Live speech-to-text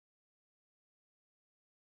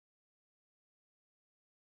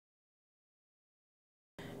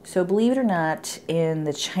So believe it or not, in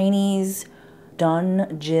the Chinese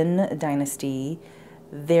Dun Jin dynasty,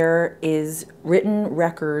 there is written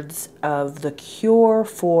records of the cure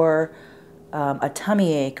for a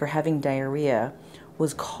tummy ache or having diarrhea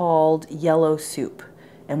was called yellow soup.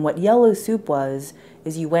 And what yellow soup was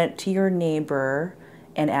is you went to your neighbor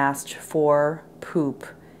and asked for poop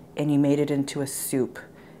and you made it into a soup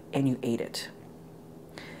and you ate it.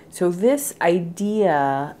 So this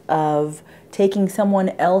idea of taking someone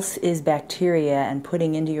else's bacteria and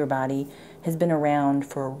putting into your body has been around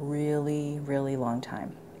for a really, really long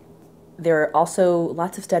time. There are also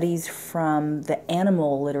lots of studies from the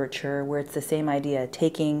animal literature where it's the same idea,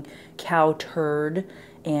 taking cow turd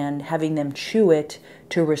and having them chew it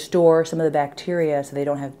to restore some of the bacteria so they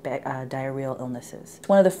don't have diarrheal illnesses.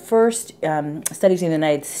 One of the first studies in the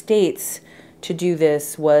United States to do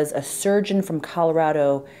this was a surgeon from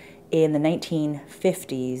Colorado in the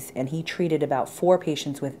 1950s, and he treated about 4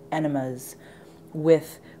 patients with enemas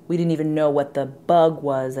with, we didn't even know what the bug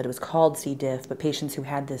was, that it was called C. diff, but patients who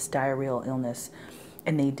had this diarrheal illness,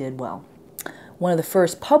 and they did well. One of the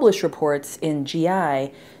first published reports in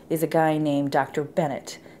GI is a guy named Dr.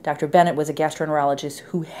 Bennett. Dr. Bennett was a gastroenterologist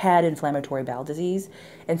who had inflammatory bowel disease,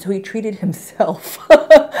 and so he treated himself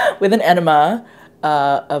with an enema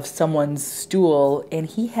of someone's stool, and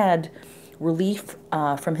he had relief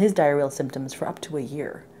from his diarrheal symptoms for up to a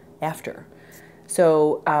year after.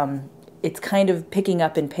 So it's kind of picking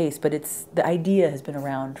up in pace, but the idea has been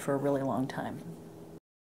around for a really long time.